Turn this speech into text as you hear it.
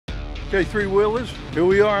Okay, three-wheelers, here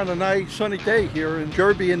we are on a nice sunny day here in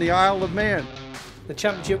Jurby in the Isle of Man. The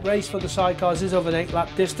championship race for the sidecars is over an 8-lap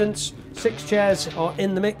distance. 6 chairs are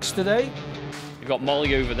in the mix today. You've got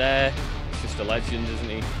Molly over there. He's just a legend, isn't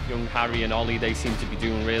he? Young Harry and Ollie, they seem to be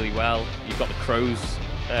doing really well. You've got the Crows.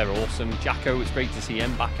 They're awesome. Jacko, it's great to see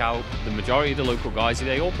him back out. The majority of the local guys,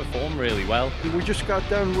 they all perform really well. We just got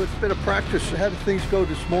done with a bit of practice. How did things go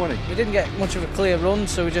this morning? We didn't get much of a clear run,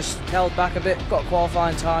 so we just held back a bit, got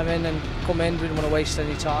qualifying time in and come in, didn't want to waste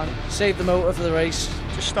any time. Saved the motor for the race.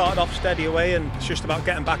 Just started off steady away, and it's just about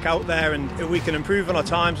getting back out there, and if we can improve on our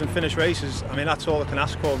times and finish races, I mean, that's all I can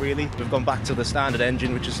ask for, really. We've gone back to the standard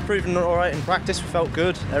engine, which has proven all right in practice. We felt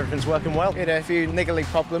good, everything's working well. We had a few niggling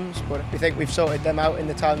problems, but we think we've sorted them out in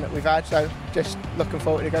the time that we've had, so just looking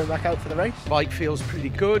forward to going back out for the race. Bike feels pretty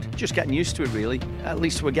good, just getting used to it really. At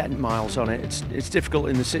least we're getting miles on it. It's difficult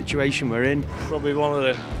in the situation we're in. Probably one of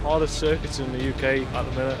the hardest circuits in the UK at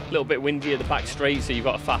the minute. A little bit windy at the back straight, so you've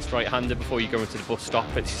got a fast right-hander before you go into the bus stop.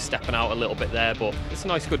 It's stepping out a little bit there, but it's a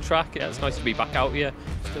nice good track. Yeah, it's nice to be back out here.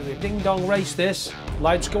 It's going to be a ding-dong race this.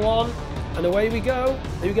 Lights go on, and away we go.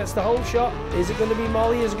 Who gets the whole shot? Is it going to be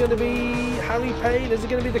Molly? Is it going to be Harry Payne? Is it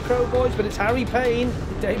going to be the Crow Boys? But it's Harry Payne.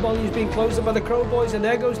 Dave Molyneux's being closed up by the Crow Boys, and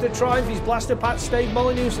there goes the Triumph. He's blasted past Dave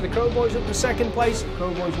Molyneux, so the Crow Boys up to second place. The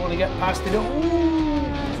Crow Boys want to get past it. Ooh!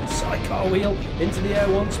 Sidecar wheel into the air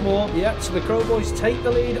once more. Yep, so the Crow Boys take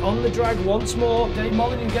the lead on the drag once more. Dave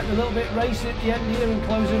Molyneux getting a little bit racy at the end here and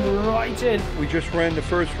closing right in. We just ran the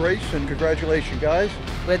first race, and congratulations, guys.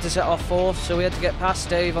 We had to set off fourth, so we had to get past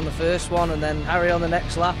Dave on the first one and then Harry on the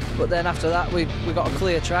next lap. But then after that, we got a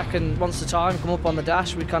clear track, and once the time come up on the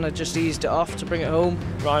dash, we kind of just eased it off to bring it home.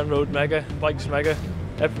 Ryan rode mega, bike's mega,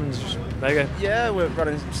 everything's just mega. Yeah, we're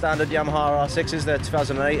running standard Yamaha R6s, they're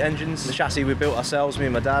 2008 engines. The chassis we built ourselves, me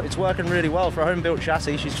and my dad. It's working really well for a home-built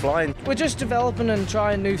chassis, she's flying. We're just developing and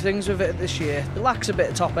trying new things with it this year. It lacks a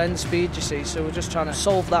bit of top-end speed, you see, so we're just trying to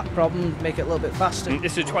solve that problem, make it a little bit faster.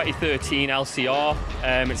 This is a 2013 LCR.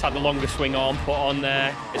 It's had the longest swing arm put on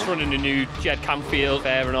there. It's running a new Jed Camfield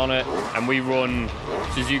fairing on it, and we run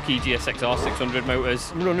Suzuki GSX-R 600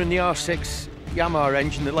 motors. I'm running the R6 Yamaha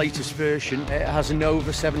engine, the latest version. It has a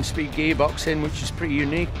Nova 7-speed gearbox in, which is pretty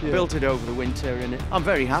unique. Yeah. Built it over the winter, and I'm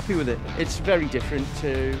very happy with it. It's very different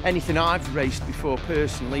to anything I've raced before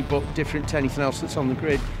personally, but different to anything else that's on the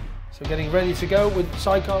grid. So getting ready to go with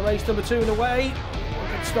sidecar race number 2 and away.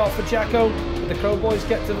 Good start for Jacko, but the Crow Boys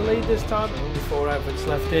get to the lead this time. Only 4 outfits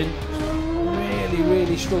left in.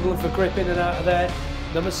 Really struggling for grip in and out of there.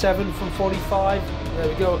 Number 7 from 45. There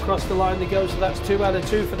we go, across the line they go, so that's 2 out of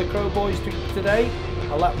 2 for the Crow Boys today.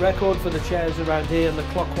 A lap record for the chairs around here in the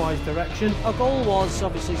clockwise direction. Our goal was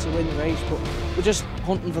obviously to win the race, but we're just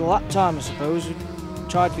hunting for the lap time, I suppose. We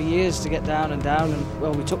tried for years to get down, and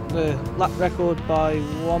well, we took the lap record by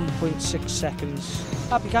 1.6 seconds.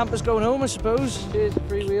 Happy campers going home, I suppose. Cheers,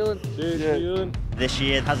 freewheeling. Cheers, freewheeling. This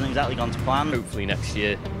year hasn't exactly gone to plan. Hopefully next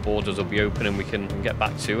year borders will be open and we can get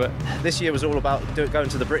back to it. This year was all about going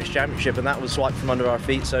to the British Championship, and that was swiped from under our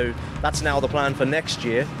feet, so that's now the plan for next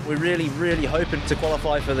year. We're really hoping to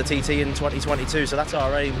qualify for the TT in 2022, so that's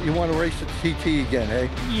our aim. You want to race at the TT again, eh?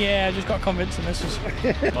 Yeah, I just got convinced the missus.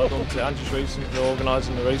 Well done to Andrews Racing for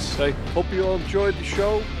organising the race today. Hope you all enjoyed the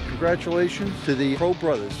show. Congratulations to the Crow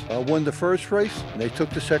brothers. Won the first race, and they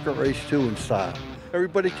took the second race too in style.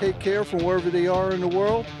 Everybody take care from wherever they are in the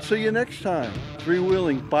world. See you next time.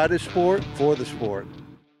 Three-wheeling by the sport, for the sport.